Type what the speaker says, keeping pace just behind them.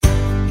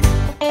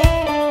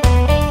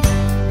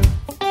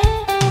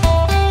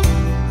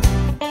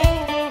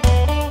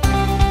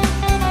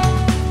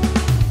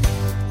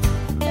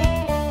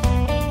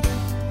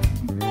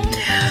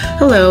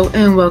Hello,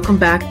 and welcome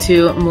back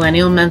to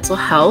Millennial Mental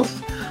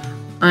Health.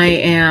 I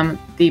am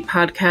the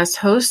podcast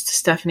host,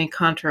 Stephanie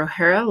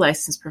Contra-O'Hara,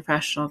 licensed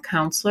professional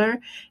counselor,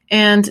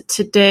 and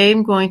today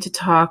I'm going to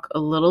talk a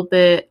little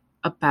bit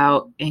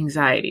about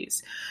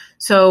anxieties.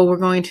 So we're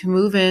going to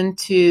move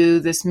into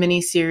this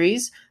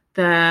mini-series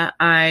that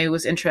I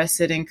was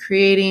interested in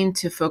creating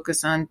to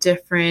focus on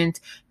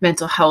different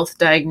mental health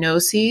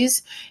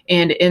diagnoses,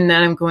 and in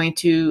that I'm going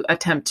to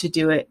attempt to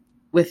do it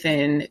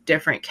within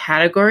different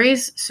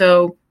categories.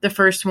 So the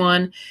first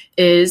one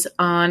is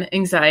on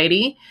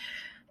anxiety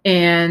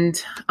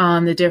and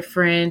on the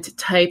different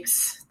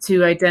types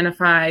to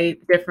identify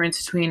the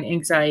difference between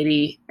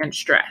anxiety and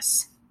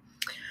stress.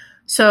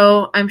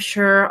 So I'm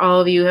sure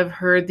all of you have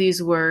heard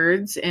these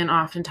words, and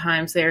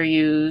oftentimes they're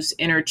used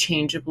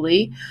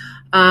interchangeably.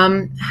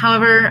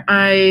 However,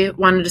 I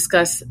want to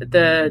discuss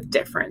the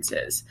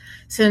differences.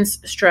 Since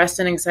stress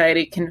and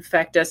anxiety can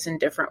affect us in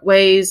different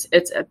ways,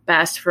 it's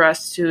best for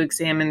us to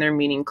examine their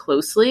meaning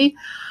closely.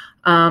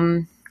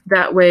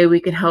 That way we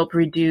can help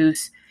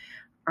reduce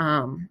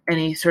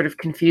any sort of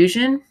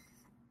confusion.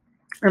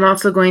 I'm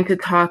also going to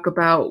talk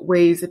about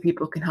ways that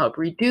people can help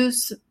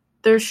reduce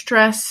their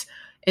stress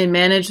and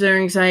manage their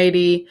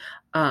anxiety,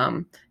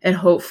 and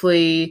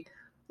hopefully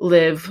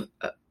live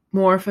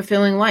more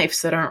fulfilling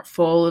lives that aren't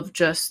full of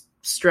just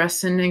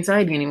stress and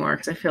anxiety anymore,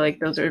 because I feel like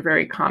those are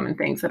very common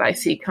things that I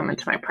see come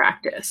into my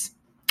practice.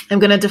 I'm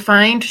going to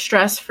define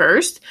stress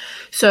first.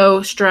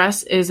 So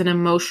stress is an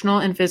emotional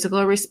and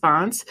physical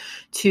response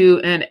to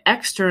an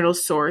external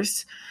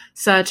source,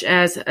 such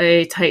as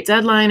a tight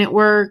deadline at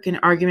work, an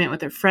argument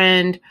with a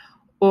friend,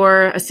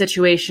 or a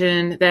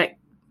situation that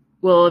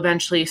will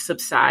eventually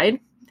subside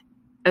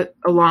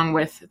along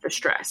with the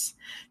stress.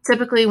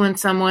 Typically, when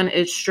someone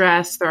is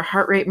stressed, their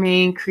heart rate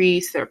may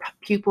increase, their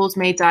pupils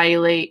may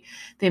dilate,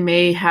 they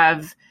may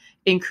have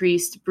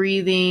increased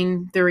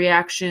breathing, the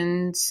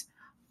reactions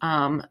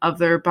of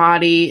their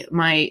body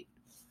might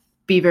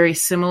be very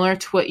similar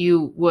to what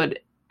you would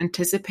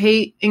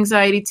anticipate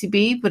anxiety to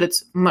be, but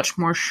it's much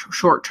more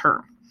short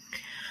term.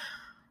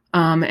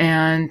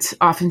 And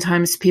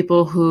oftentimes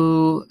people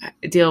who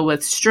deal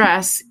with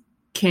stress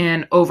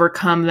can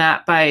overcome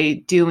that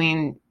by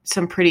doing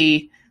some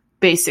pretty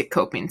basic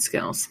coping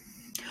skills.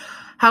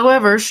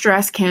 However,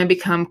 stress can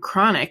become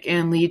chronic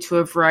and lead to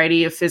a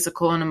variety of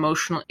physical and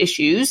emotional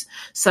issues,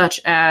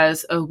 such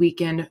as a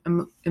weakened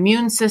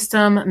immune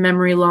system,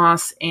 memory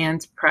loss,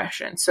 and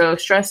depression. So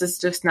stress is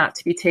just not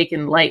to be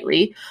taken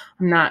lightly.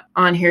 I'm not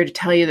on here to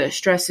tell you that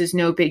stress is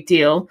no big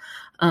deal,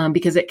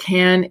 because it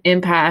can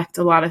impact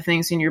a lot of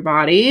things in your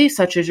body,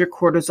 such as your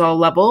cortisol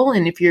level.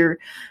 And if your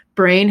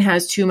brain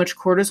has too much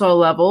cortisol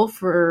level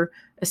for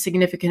a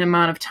significant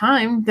amount of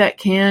time, that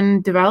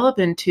can develop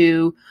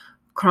into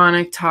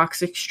chronic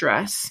toxic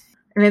stress.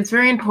 And it's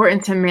very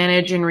important to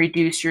manage and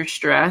reduce your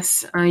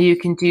stress. You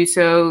can do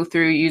so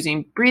through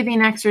using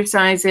breathing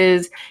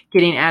exercises,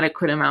 getting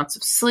adequate amounts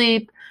of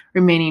sleep,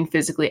 remaining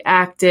physically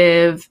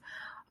active,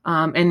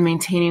 and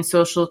maintaining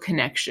social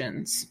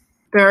connections.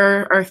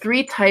 There are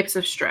three types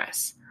of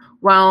stress.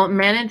 While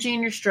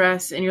managing your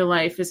stress in your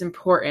life is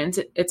important,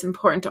 it's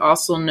important to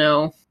also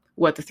know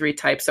what the three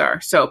types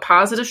are. So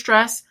positive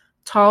stress,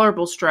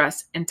 tolerable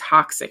stress, and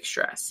toxic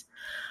stress.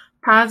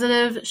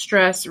 Positive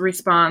stress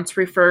response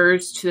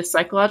refers to the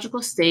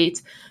psychological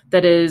state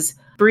that is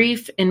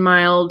brief and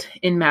mild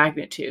in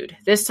magnitude.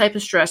 This type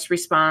of stress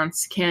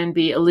response can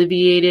be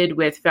alleviated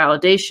with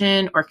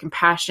validation or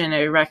compassion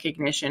or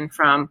recognition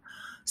from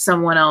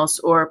someone else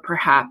or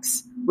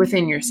perhaps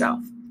within yourself.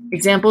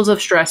 Examples of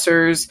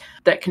stressors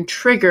that can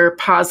trigger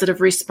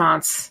positive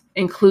response,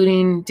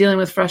 including dealing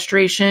with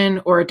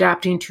frustration or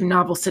adapting to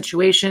novel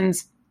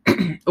situations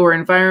or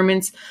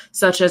environments,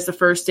 such as the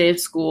first day of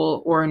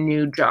school or a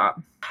new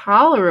job.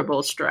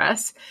 Tolerable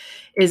stress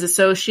is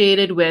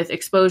associated with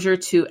exposure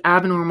to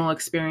abnormal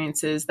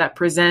experiences that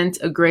present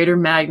a greater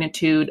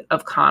magnitude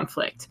of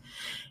conflict.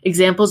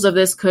 Examples of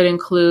this could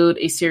include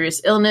a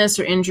serious illness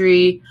or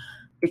injury,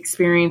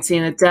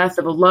 experiencing the death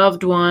of a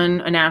loved one,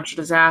 a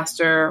natural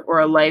disaster, or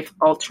a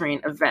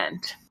life-altering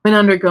event. When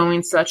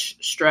undergoing such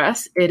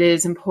stress, it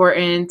is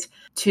important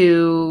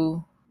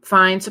to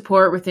find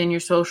support within your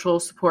social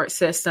support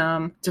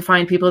system, to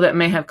find people that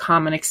may have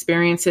common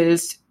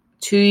experiences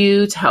to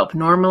you to help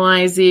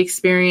normalize the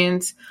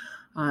experience,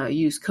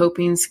 use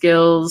coping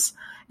skills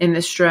in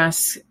the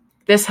stress.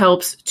 This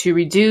helps to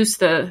reduce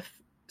the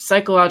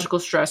psychological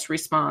stress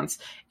response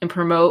and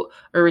promote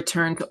a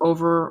return to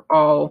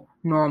overall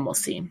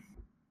normalcy.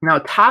 Now,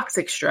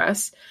 toxic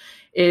stress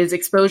is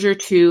exposure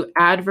to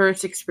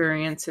adverse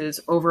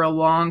experiences over a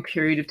long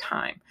period of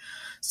time,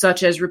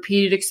 such as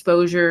repeated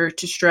exposure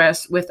to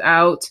stress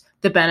without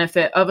the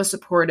benefit of a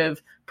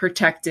supportive,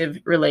 protective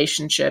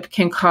relationship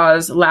can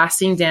cause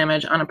lasting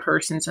damage on a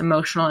person's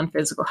emotional and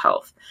physical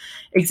health.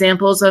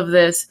 Examples of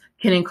this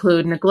can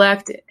include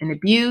neglect and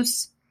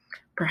abuse,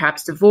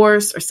 perhaps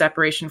divorce or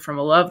separation from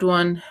a loved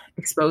one,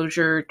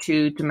 exposure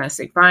to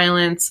domestic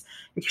violence,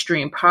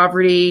 extreme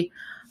poverty,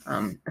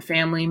 a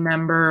family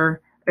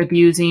member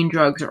abusing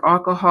drugs or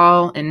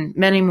alcohol, and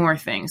many more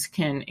things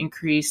can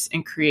increase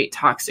and create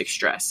toxic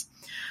stress.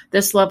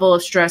 This level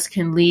of stress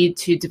can lead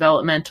to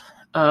development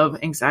of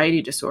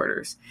anxiety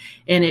disorders,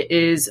 and it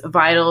is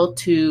vital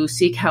to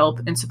seek help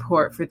and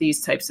support for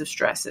these types of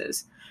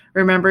stresses.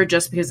 Remember,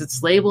 just because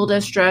it's labeled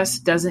as stress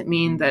doesn't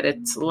mean that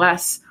it's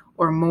less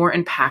or more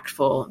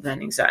impactful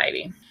than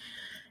anxiety.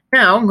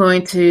 Now I'm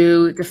going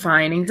to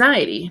define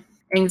anxiety.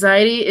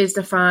 Anxiety is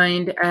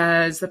defined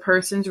as the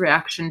person's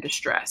reaction to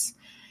stress.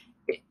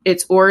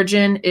 Its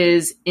origin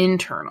is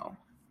internal.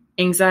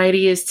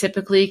 Anxiety is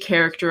typically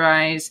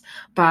characterized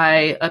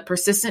by a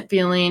persistent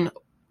feeling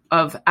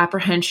of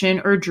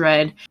apprehension or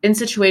dread in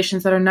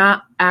situations that are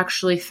not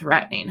actually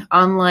threatening.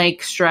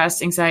 Unlike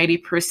stress, anxiety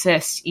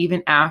persists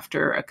even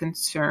after a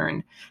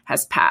concern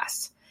has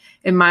passed.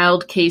 In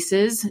mild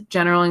cases,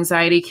 general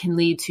anxiety can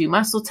lead to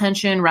muscle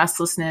tension,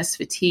 restlessness,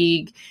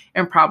 fatigue,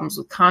 and problems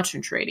with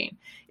concentrating.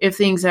 If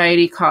the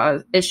anxiety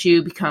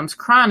issue becomes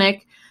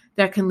chronic,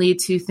 that can lead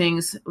to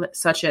things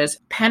such as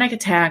panic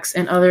attacks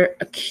and other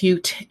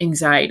acute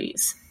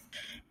anxieties.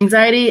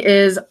 Anxiety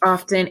is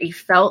often a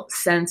felt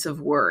sense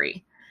of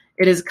worry.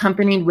 It is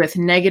accompanied with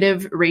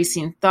negative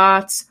racing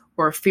thoughts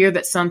or fear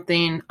that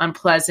something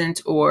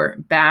unpleasant or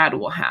bad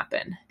will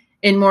happen.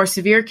 In more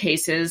severe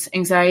cases,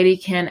 anxiety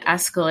can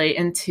escalate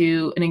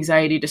into an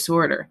anxiety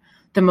disorder.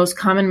 The most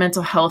common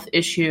mental health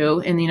issue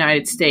in the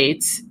United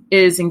States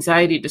is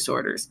anxiety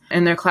disorders,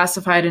 and they're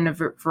classified in a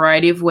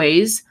variety of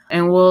ways,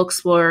 and we'll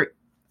explore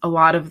a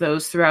lot of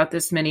those throughout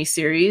this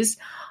mini-series.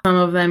 Some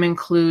of them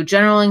include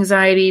general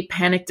anxiety,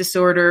 panic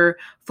disorder,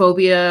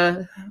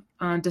 phobia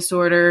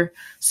disorder,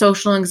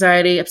 social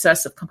anxiety,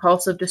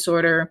 obsessive-compulsive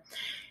disorder,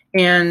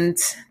 and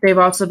they've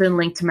also been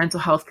linked to mental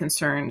health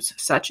concerns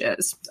such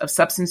as of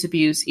substance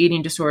abuse,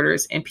 eating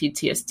disorders, and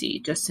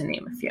PTSD, just to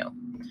name a few.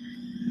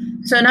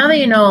 So now that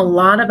you know a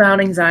lot about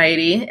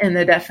anxiety and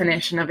the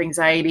definition of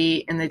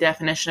anxiety and the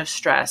definition of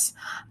stress,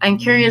 I'm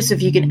curious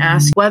if you can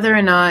ask whether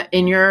or not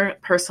in your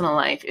personal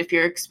life, if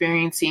you're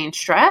experiencing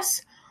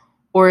stress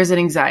or is it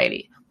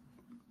anxiety.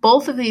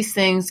 Both of these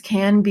things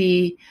can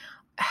be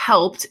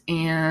helped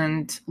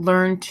and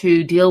learned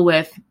to deal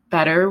with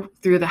better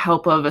through the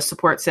help of a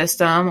support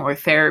system or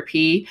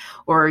therapy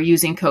or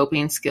using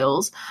coping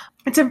skills.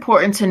 It's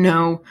important to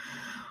know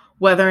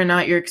whether or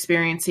not you're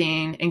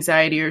experiencing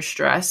anxiety or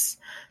stress,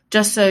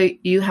 just so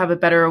you have a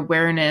better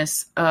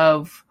awareness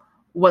of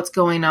what's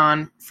going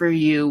on for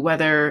you,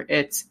 whether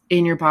it's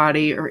in your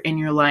body or in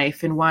your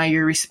life, and why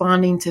you're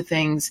responding to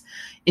things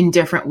in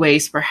different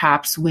ways,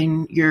 perhaps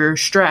when you're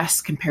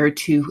stressed compared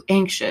to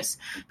anxious,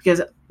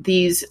 because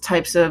these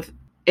types of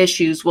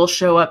issues will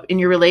show up in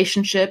your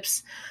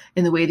relationships,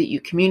 in the way that you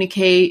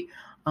communicate,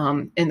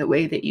 in the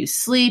way that you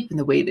sleep, in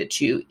the way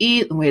that you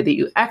eat, the way that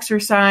you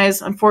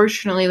exercise.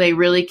 Unfortunately, they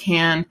really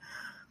can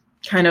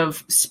kind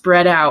of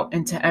spread out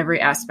into every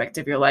aspect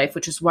of your life,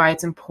 which is why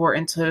it's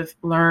important to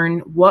learn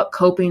what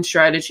coping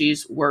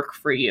strategies work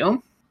for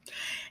you.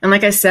 And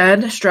like I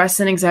said, stress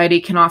and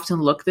anxiety can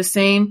often look the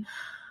same,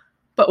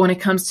 but when it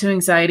comes to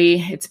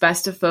anxiety, it's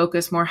best to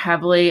focus more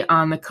heavily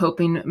on the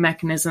coping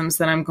mechanisms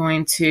that I'm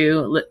going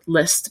to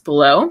list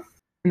below,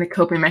 and the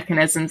coping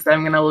mechanisms that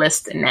I'm going to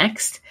list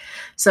next.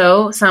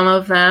 So some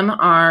of them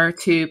are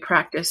to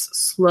practice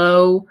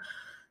slow,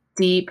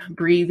 deep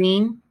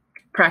breathing,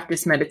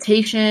 practice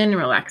meditation,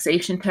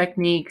 relaxation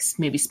techniques,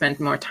 maybe spend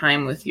more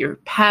time with your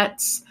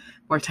pets,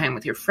 more time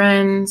with your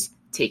friends,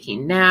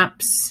 taking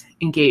naps,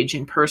 engage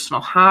in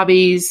personal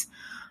hobbies,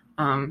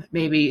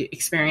 maybe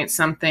experience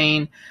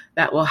something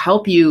that will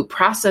help you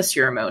process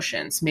your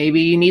emotions.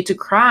 Maybe you need to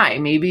cry.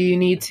 Maybe you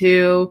need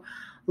to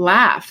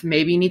laugh.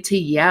 Maybe you need to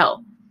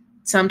yell.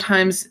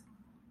 Sometimes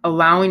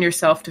allowing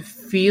yourself to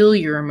feel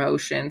your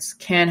emotions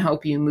can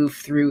help you move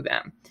through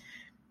them,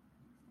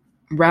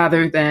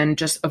 rather than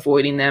just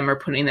avoiding them or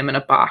putting them in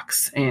a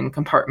box and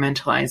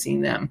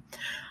compartmentalizing them.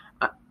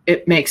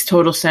 It makes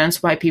total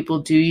sense why people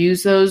do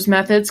use those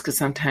methods, because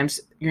sometimes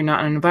you're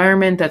not in an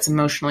environment that's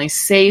emotionally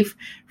safe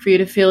for you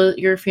to feel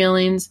your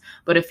feelings.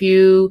 But if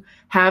you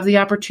have the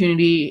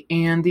opportunity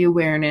and the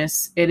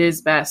awareness, it is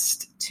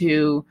best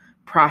to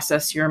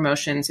process your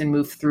emotions and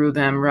move through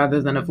them rather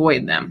than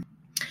avoid them.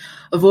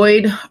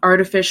 Avoid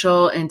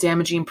artificial and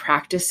damaging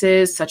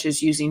practices such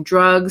as using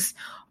drugs,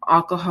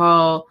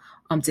 alcohol,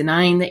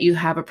 denying that you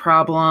have a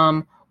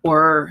problem,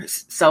 or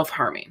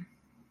self-harming.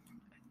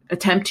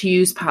 Attempt to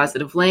use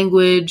positive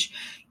language,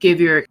 give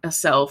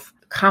yourself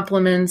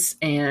compliments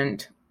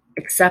and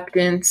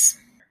acceptance,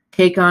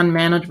 take on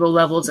manageable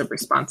levels of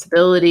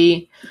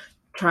responsibility,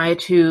 try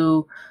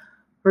to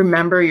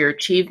remember your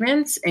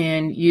achievements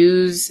and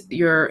use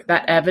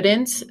that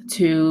evidence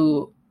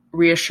to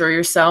reassure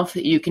yourself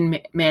that you can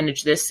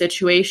manage this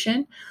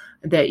situation,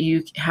 that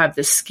you have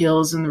the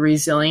skills and the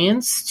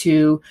resilience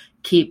to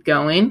keep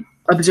going.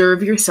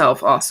 Observe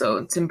yourself also.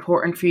 It's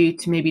important for you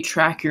to maybe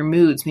track your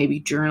moods.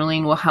 Maybe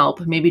journaling will help.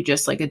 Maybe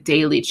just like a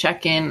daily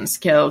check-in,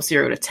 scale of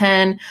 0 to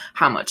 10.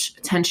 How much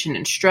tension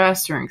and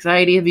stress or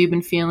anxiety have you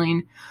been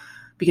feeling?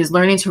 Because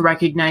learning to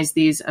recognize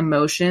these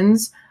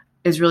emotions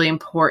is really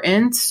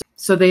important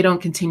so they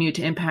don't continue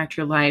to impact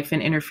your life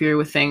and interfere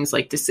with things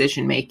like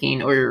decision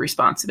making or your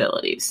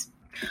responsibilities.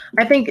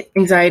 I think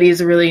anxiety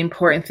is a really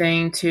important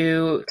thing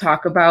to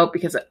talk about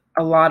because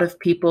a lot of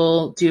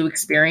people do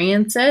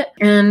experience it.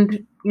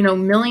 And,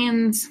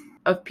 millions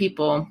of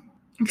people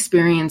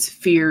experience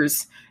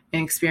fears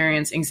and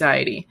experience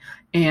anxiety.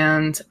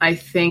 And I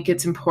think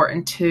it's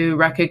important to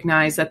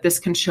recognize that this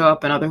can show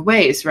up in other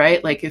ways,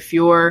 right? Like if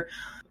you're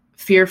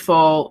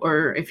fearful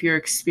or if you're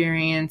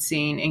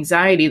experiencing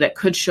anxiety, that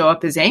could show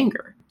up as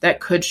anger. That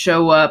could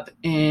show up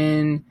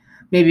in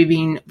maybe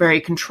being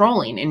very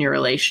controlling in your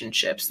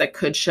relationships. That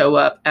could show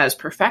up as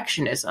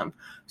perfectionism.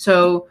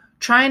 So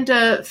trying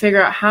to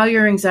figure out how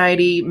your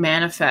anxiety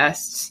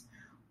manifests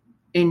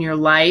in your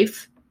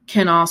life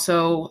can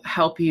also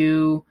help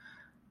you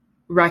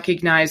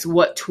recognize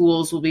what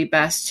tools will be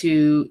best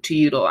to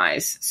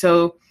utilize.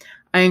 So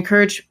I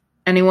encourage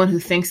anyone who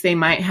thinks they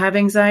might have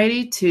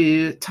anxiety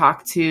to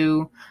talk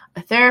to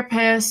a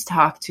therapist,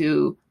 talk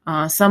to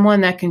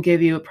someone that can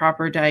give you a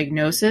proper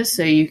diagnosis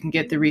so you can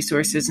get the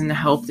resources and the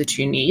help that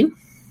you need.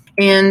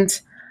 And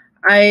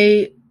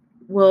I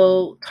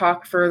will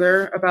talk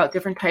further about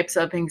different types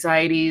of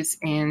anxieties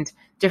and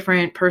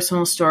different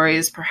personal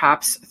stories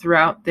perhaps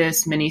throughout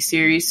this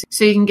mini-series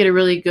so you can get a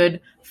really good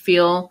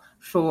feel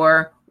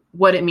for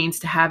what it means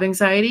to have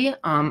anxiety.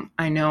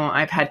 I know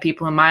I've had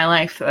people in my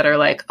life that are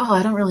like, oh,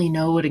 I don't really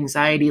know what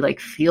anxiety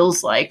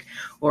feels like,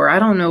 or I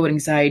don't know what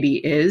anxiety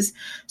is.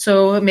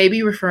 So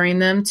maybe referring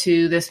them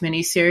to this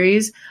mini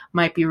series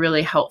might be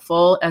really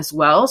helpful as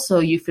well. So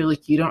you feel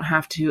like you don't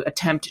have to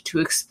attempt to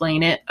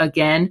explain it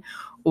again,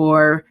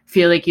 or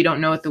feel like you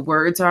don't know what the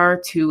words are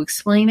to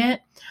explain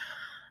it.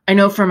 I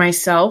know for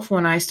myself,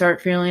 when I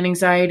start feeling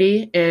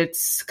anxiety, it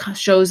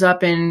shows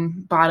up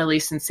in bodily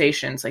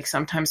sensations. Like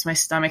sometimes my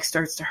stomach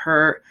starts to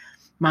hurt,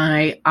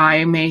 my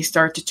eye may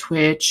start to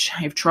twitch,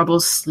 I have trouble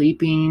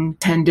sleeping,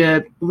 tend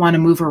to want to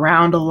move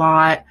around a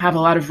lot, have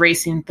a lot of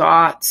racing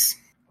thoughts.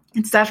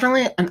 It's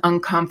definitely an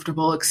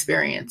uncomfortable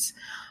experience.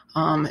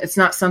 It's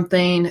not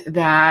something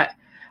that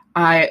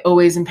I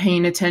always am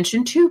paying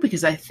attention to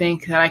because I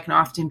think that I can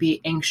often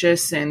be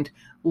anxious and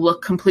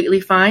look completely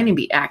fine and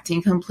be acting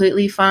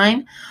completely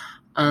fine.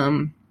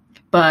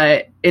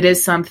 But it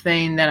is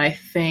something that I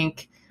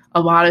think a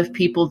lot of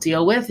people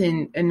deal with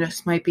and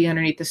this might be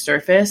underneath the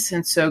surface.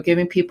 And so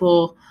giving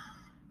people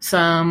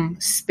some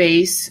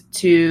space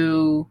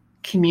to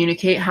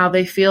communicate how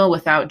they feel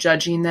without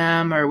judging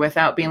them or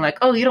without being like,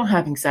 oh, you don't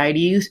have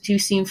anxiety. You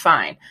seem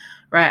fine,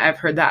 right? I've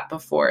heard that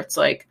before. It's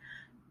like,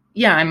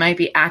 yeah, I might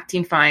be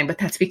acting fine, but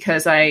that's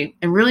because I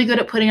am really good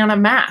at putting on a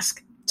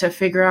mask to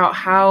figure out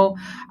how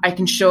I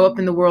can show up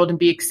in the world and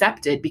be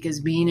accepted, because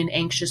being an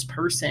anxious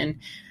person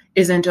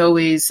isn't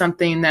always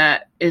something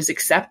that is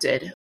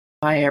accepted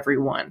by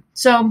everyone.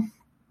 So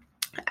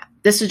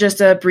this is just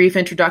a brief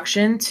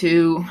introduction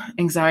to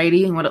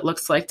anxiety and what it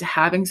looks like to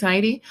have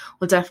anxiety.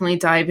 We'll definitely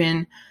dive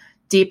in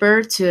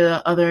deeper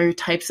to other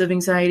types of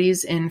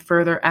anxieties in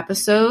further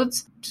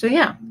episodes. So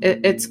yeah,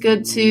 it's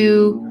good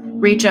to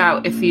reach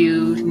out if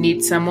you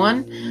need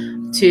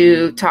someone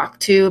to talk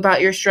to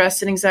about your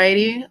stress and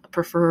anxiety,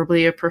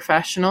 preferably a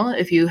professional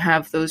if you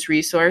have those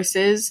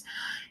resources.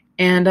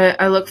 And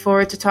I look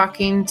forward to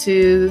talking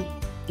to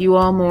you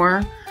all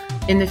more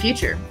in the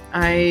future.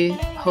 I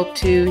hope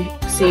to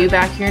see you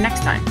back here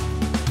next time.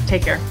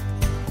 Take care.